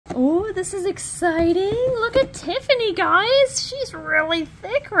Oh, this is exciting. Look at Tiffany, guys. She's really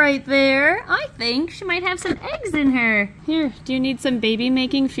thick right there. I think she might have some eggs in her. Here, do you need some baby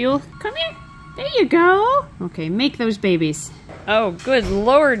making fuel? Come here. There you go. Okay, make those babies. Oh, good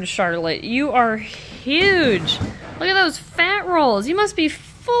Lord, Charlotte. You are huge. Look at those fat rolls. You must be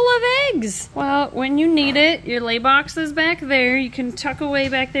full of eggs. Well, when you need it, your lay box is back there. You can tuck away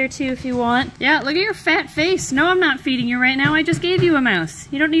back there too if you want. Yeah, look at your fat face. No, I'm not feeding you right now. I just gave you a mouse.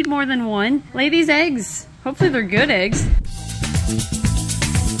 You don't need more than one. Lay these eggs. Hopefully they're good eggs.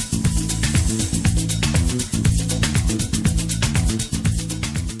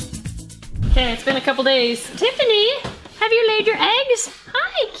 Okay, it's been a couple days. Tiffany, have you laid your eggs?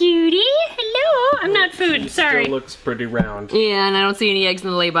 Hi, cutie. Hello. I'm not food, sorry. Still looks pretty round. Yeah, and I don't see any eggs in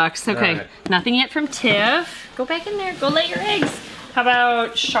the lay box. Okay, right. Nothing yet from Tiff. Go back in there, go lay your eggs. How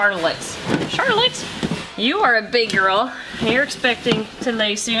about Charlotte? Charlotte, you are a big girl. You're expecting to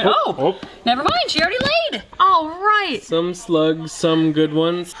lay soon. Oh, never mind, she already laid. All right. Some slugs, some good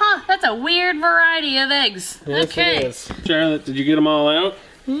ones. Huh, that's a weird variety of eggs. Yes, okay. it is. Charlotte, did you get them all out?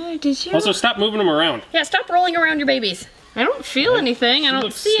 Did you? Also, stop moving them around. Yeah, stop rolling around your babies. I don't feel anything. I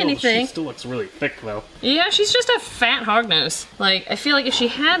don't see anything. She still looks really thick, though. Yeah, she's just a fat hognose. Like, I feel like if she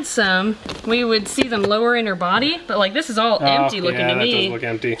had some, we would see them lower in her body. But like, this is all empty looking to me. Yeah, that does look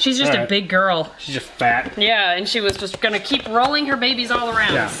empty. She's just a big girl. She's just fat. Yeah, and she was just gonna keep rolling her babies all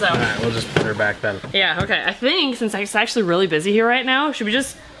around. Yeah. So. All right, we'll just put her back then. Yeah. Okay. I think since it's actually really busy here right now, should we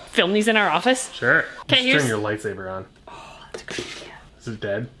just film these in our office? Sure. Okay. Just turn your lightsaber on. Oh, that's a good idea. Is it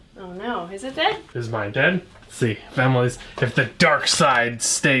dead? Oh no, is it dead? Is mine dead? Let's see, if the dark side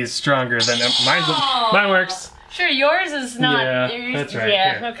stays stronger, then mine works. Sure, yours is not. Yeah, that's right.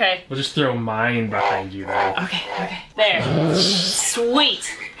 Yeah, Here. okay. We'll just throw mine behind you then. Okay, there.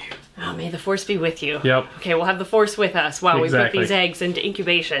 Sweet. Oh, may the force be with you. Yep. Okay, we'll have the force with us while we put Exactly. these eggs into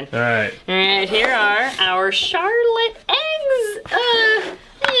incubation. All right. All right, here are our Charlotte eggs.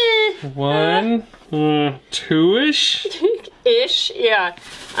 One, two-ish? Ish, yeah.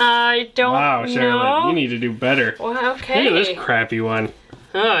 I don't Wow, know. Charlotte, you need to do better. Well, okay. Look at this crappy one.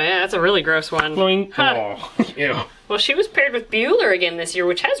 Oh, yeah, that's a really gross one. Boing. Huh. Oh, ew. Well, she was paired with Bueller again this year,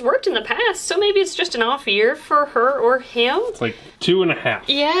 which has worked in the past, so maybe it's just an off year for her or him. It's like 2.5.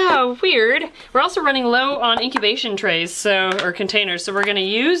 Yeah, weird. We're also running low on incubation trays, or containers, so we're gonna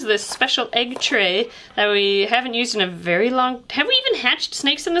use this special egg tray that we haven't used in a very long... Have we even hatched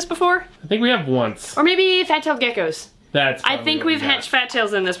snakes in this before? I think we have once. Or maybe fat-tailed geckos. I think we've hatched fat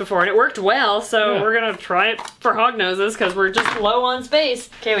tails in this before, and it worked well, so we're gonna try it for hognoses, because we're just low on space.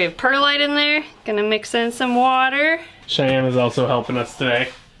 Okay, we have perlite in there. Gonna mix in some water. Cheyenne is also helping us today.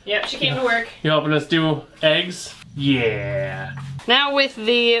 Yep, she came to work. You helping us do eggs? Yeah. Now with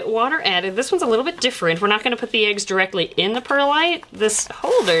the water added, this one's a little bit different. We're not going to put the eggs directly in the perlite. This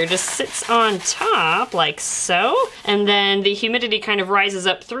holder just sits on top like so, and then the humidity kind of rises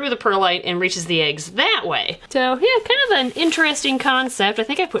up through the perlite and reaches the eggs that way. So yeah, kind of an interesting concept. I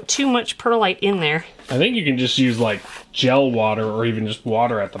think I put too much perlite in there. I think you can just use like gel water or even just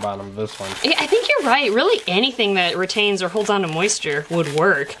water at the bottom of this one. Yeah, I think you're right. Really anything that retains or holds on to moisture would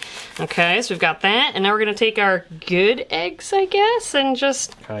work. Okay, so we've got that, and now we're gonna take our good eggs, I guess, and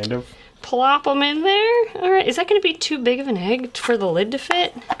just kind of plop them in there. All right, is that gonna be too big of an egg for the lid to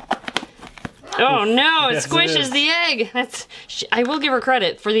fit? Oh no, it yes, squishes it the egg. I will give her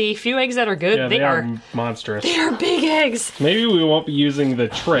credit for the few eggs that are good. Yeah, they are monstrous. They are big eggs. Maybe we won't be using the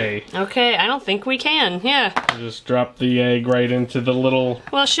tray. Okay, I don't think we can. Yeah. Just drop the egg right into the little...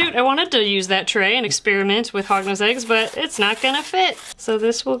 Well, shoot, I wanted to use that tray and experiment with hognose eggs, but it's not gonna fit. So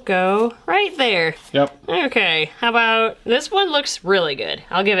this will go right there. Yep. Okay, how about this one? Looks really good.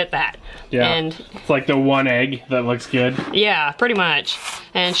 I'll give it that. Yeah. And it's like the one egg that looks good. yeah, pretty much.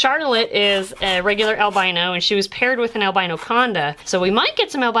 And Charlotte is a regular albino, and she was paired with an albino conda. So we might get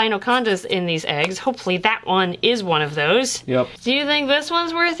some albino condas in these eggs. Hopefully that one is one of those. Yep. Do you think this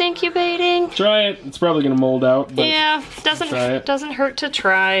one's worth incubating? Try it. It's probably gonna mold out. But yeah, doesn't hurt to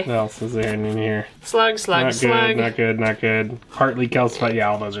try. What else is there in here? Slug, Not slug. good, not good, not good. Partly calcified. Yeah,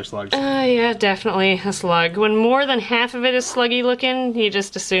 all those are slugs. Yeah, definitely a slug. When more than half of it is sluggy looking, you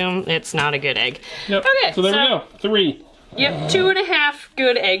just assume it's not a good egg. Yep. Okay, so there we go. 3. Yep, 2.5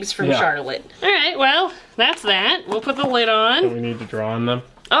 good eggs from Charlotte. All right, well, that's that. We'll put the lid on. Do we need to draw on them?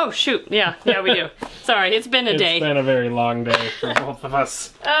 Oh, shoot. Yeah, we do. Sorry, it's been a day. It's been a very long day for both of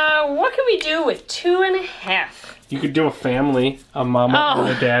us. What can we do with 2.5? You could do a family, a mama and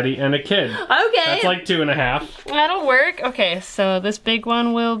a daddy and a kid. Okay. That's like 2.5. That'll work. Okay, so this big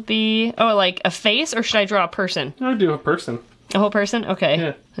one will be, like a face, or should I draw a person? I would do a person. A whole person? Okay.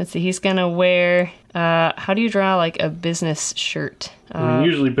 Yeah. Let's see, he's gonna wear How do you draw like a business shirt? I mean,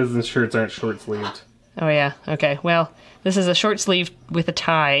 usually business shirts aren't short-sleeved. Oh yeah, okay. Well, this is a short sleeve with a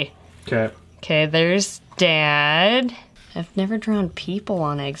tie. Okay. Okay, there's Dad. I've never drawn people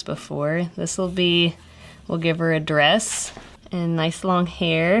on eggs before. This'll be, we'll give her a dress and nice long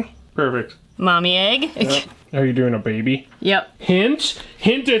hair. Perfect. Mommy egg. Yep. Are you doing a baby? Yep. Hint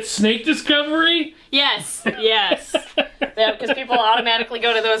at snake discovery? Yes, yes. Yeah, because people automatically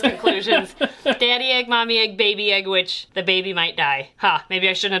go to those conclusions. Daddy egg, mommy egg, baby egg, which the baby might die. Ha, maybe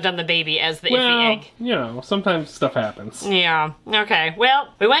I shouldn't have done the baby as the iffy egg. You know, sometimes stuff happens. Yeah, okay.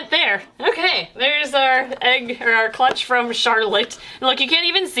 Well, we went there. Okay, there's our egg, or our clutch from Charlotte. Look, you can't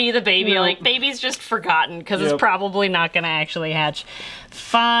even see the baby. No. Like, baby's just forgotten, because it's probably not going to actually hatch.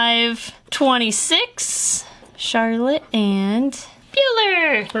 5/26, Charlotte and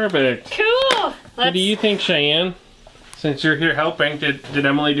Bueller. Perfect. Cool. What do you think, Cheyenne? Since you're here helping, did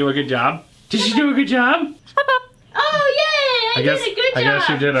Emily do a good job? Did she do a good job? Oh, yay! I did a good job. I guess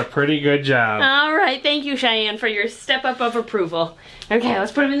you did a pretty good job. All right, thank you, Cheyenne, for your step up of approval. Okay,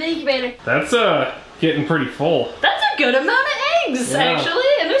 let's put them in the incubator. That's getting pretty full. That's a good amount of eggs, actually.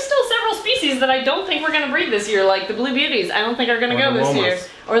 And there's still several species that I don't think we're going to breed this year, like the blue beauties. I don't think are going to go this year.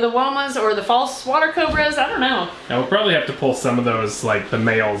 Or the womas, or the false water cobras. I don't know. Now we'll probably have to pull some of those, like the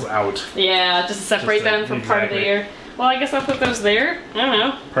males, out. Yeah, just to separate them from part of the year. Well, I guess I'll put those there. I don't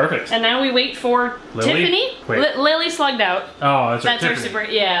know. Perfect. And now we wait for Lily? Tiffany. Wait. Lily slugged out. Oh, that's our Tiffany. super.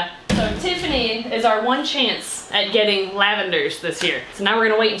 Yeah. So Tiffany is our one chance at getting lavenders this year. So now we're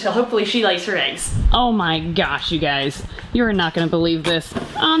gonna wait until hopefully she lays her eggs. Oh my gosh, you guys. You're not gonna believe this.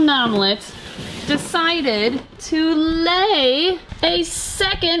 Omelet decided to lay a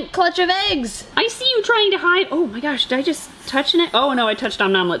second clutch of eggs. I see you trying to hide. Oh my gosh, did I just touch it? Oh no, I touched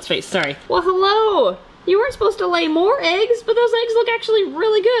Omelet's face, sorry. Well, hello. You weren't supposed to lay more eggs, but those eggs look actually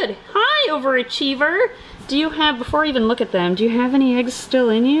really good. Hi, overachiever. Do you have, before I even look at them, do you have any eggs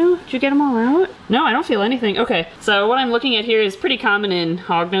still in you? Did you get them all out? No, I don't feel anything. Okay, so what I'm looking at here is pretty common in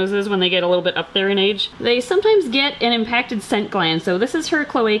hognoses when they get a little bit up there in age. They sometimes get an impacted scent gland. So this is her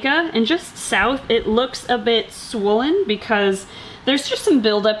cloaca, and just south, it looks a bit swollen because there's just some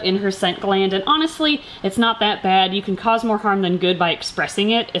buildup in her scent gland, and honestly, it's not that bad. You can cause more harm than good by expressing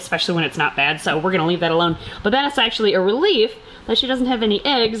it, especially when it's not bad, so we're gonna leave that alone. But that's actually a relief that she doesn't have any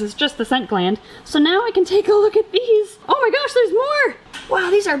eggs, it's just the scent gland. So now I can take a look at these. Oh my gosh, there's more! Wow,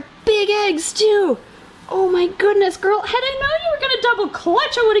 these are big eggs too. Oh my goodness, girl, had I known you were gonna double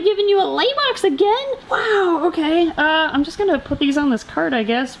clutch, I would have given you a lay box again. Wow, okay, I'm just gonna put these on this cart, I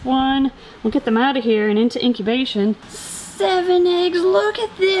guess. One, we'll get them out of here and into incubation. 7 eggs, look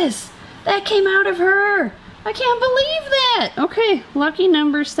at this. That came out of her. I can't believe that. Okay, lucky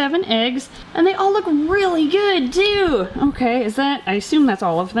number 7 eggs. And they all look really good too. Okay, is that, I assume that's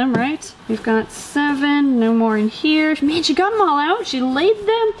all of them, right? We've got 7, no more in here. Man, she got them all out. She laid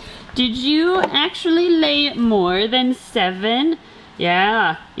them. Did you actually lay more than 7?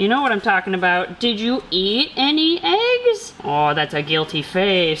 Yeah, you know what I'm talking about. Did you eat any eggs? Oh, that's a guilty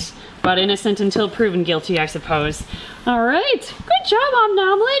face. But innocent until proven guilty, I suppose. All right, good job,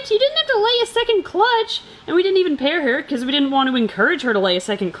 Omelet. You didn't have to lay a second clutch, and we didn't even pair her because we didn't want to encourage her to lay a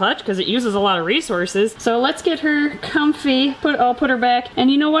second clutch because it uses a lot of resources. So let's get her comfy. I'll put her back. And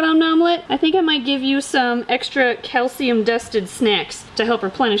you know what, Omelet? I think I might give you some extra calcium-dusted snacks to help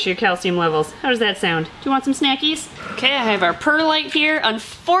replenish your calcium levels. How does that sound? Do you want some snackies? Okay, I have our perlite here.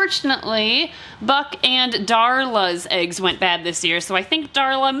 Unfortunately, Buck and Darla's eggs went bad this year, so I think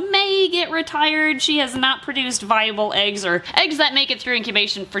Darla may get retired. She has not produced viable eggs, or eggs that make it through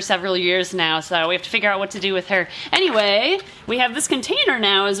incubation for several years now, so we have to figure out what to do with her. Anyway, we have this container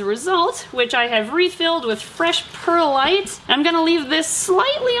now as a result, which I have refilled with fresh perlite. I'm gonna leave this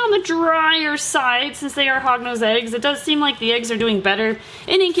slightly on the drier side since they are hognose eggs. It does seem like the eggs are doing better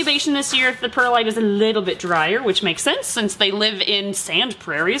in incubation this year if the perlite is a little bit drier, which makes sense since they live in sand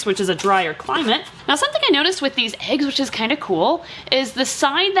prairies, which is a drier climate. Now, something I noticed with these eggs, which is kind of cool, is the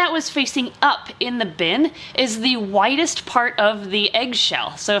side that was facing up in the bin is the widest part of the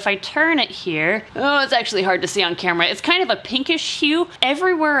eggshell. So if I turn it here, oh, it's actually hard to see on camera. It's kind of a pinkish hue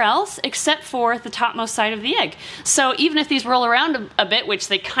everywhere else except for the topmost side of the egg. So even if these roll around a bit, which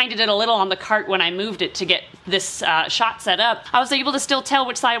they kind of did a little on the cart when I moved it to get this shot set up, I was able to still tell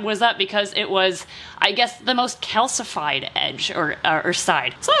which side was up because it was, I guess, the most calcified edge or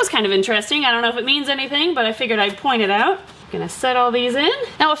side. So that was kind of interesting. I don't know if it means anything, but I figured I'd point it out. Gonna set all these in.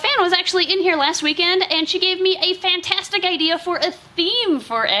 Now, a fan was actually in here last weekend and she gave me a fantastic idea for a theme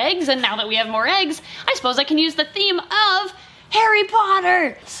for eggs, and now that we have more eggs, I suppose I can use the theme of Harry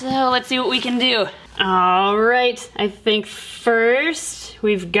Potter. So let's see what we can do. All right, I think first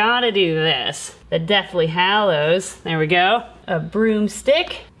we've got to do this. The Deathly Hallows, there we go. A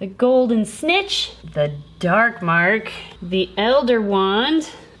broomstick, the golden snitch, the dark mark, the elder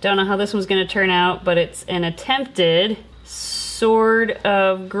wand. Don't know how this one's gonna turn out, but it's an attempted Sword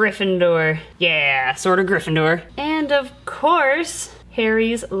of Gryffindor. Yeah, Sword of Gryffindor. And of course,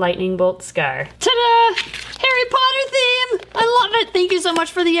 Harry's lightning bolt scar. Ta-da! Harry Potter theme! I love it! Thank you so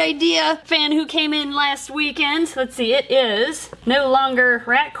much for the idea. Fan who came in last weekend. Let's see, it is no longer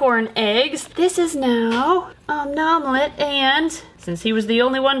ratcorn eggs. This is now an omelet, and since he was the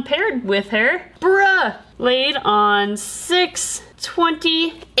only one paired with her, bruh! Laid on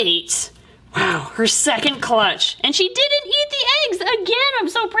 6/28. Wow, her second clutch. And she didn't eat the eggs again. I'm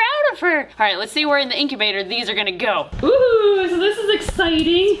so proud of her. All right, let's see where in the incubator these are gonna go. Ooh, so this is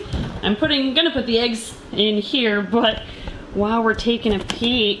exciting. I'm gonna put the eggs in here, but while we're taking a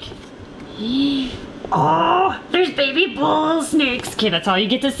peek, oh, there's baby bull snakes. Okay, that's all you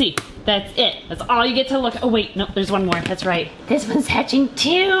get to see. That's it. That's all you get to look at. Oh wait, no, there's one more. That's right. This one's hatching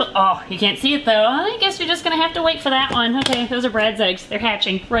too. Oh, you can't see it though. I guess you're just gonna have to wait for that one. Okay, those are Brad's eggs. They're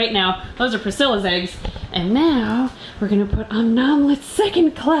hatching right now. Those are Priscilla's eggs. And now we're gonna put an omelet's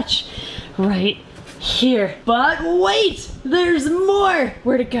second clutch right here. But wait, there's more.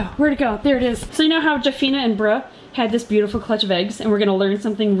 Where'd it go? Where'd it go? There it is. So you know how Jafina and Bruh had this beautiful clutch of eggs, and we're gonna learn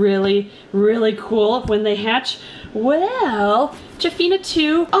something really, really cool when they hatch? Well, Jafina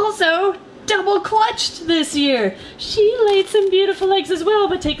 2 also double clutched this year. She laid some beautiful eggs as well,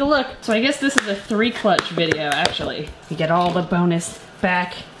 but take a look. So I guess this is a 3 clutch video, actually. You get all the bonus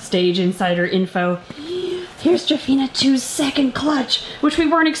backstage insider info. Here's Jafina 2's second clutch, which we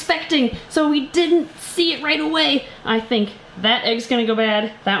weren't expecting, so we didn't see it right away. I think that egg's gonna go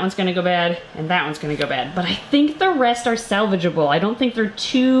bad, that one's gonna go bad, and that one's gonna go bad. But I think the rest are salvageable. I don't think they're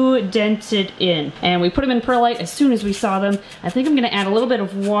too dented in. And we put them in perlite as soon as we saw them. I think I'm gonna add a little bit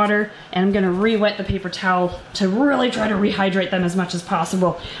of water, and I'm gonna re-wet the paper towel to really try to rehydrate them as much as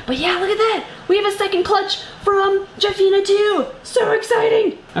possible. But yeah, look at that! We have a second clutch from Jafina 2! So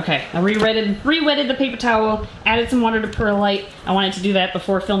exciting! Okay, I re-wetted the paper towel, added some water to perlite. I wanted to do that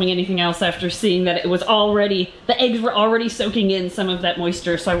before filming anything else after seeing that it was already, the eggs were already soaking in some of that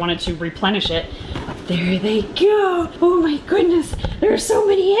moisture, so I wanted to replenish it. There they go! Oh my goodness, there are so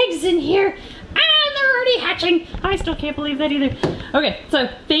many eggs in here! And they're already hatching! I still can't believe that either. Okay, so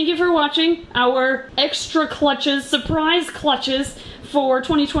thank you for watching our extra clutches, surprise clutches for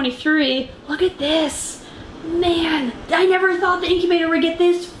 2023. Look at this! Man, I never thought the incubator would get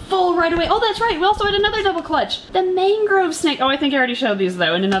this full right away. Oh, that's right, we also had another double clutch. The mangrove snake. Oh, I think I already showed these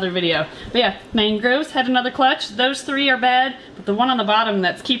though in another video. But yeah, mangroves had another clutch. Those 3 are bad, but the one on the bottom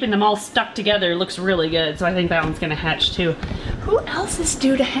that's keeping them all stuck together looks really good. So I think that one's gonna hatch too. Who else is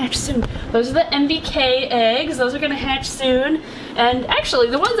due to hatch soon? Those are the MBK eggs. Those are gonna hatch soon. And actually,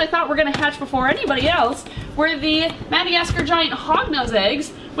 the ones I thought were gonna hatch before anybody else were the Madagascar giant hognose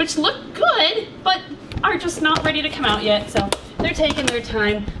eggs, which look good, but are just not ready to come out yet, so they're taking their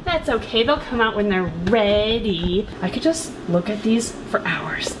time. That's okay, they'll come out when they're ready. I could just look at these for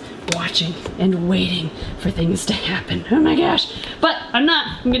hours, watching and waiting for things to happen. Oh my gosh, but I'm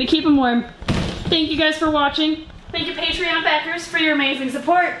not. I'm gonna keep them warm. Thank you guys for watching. Thank you Patreon backers for your amazing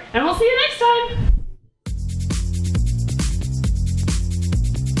support, and we'll see you next time.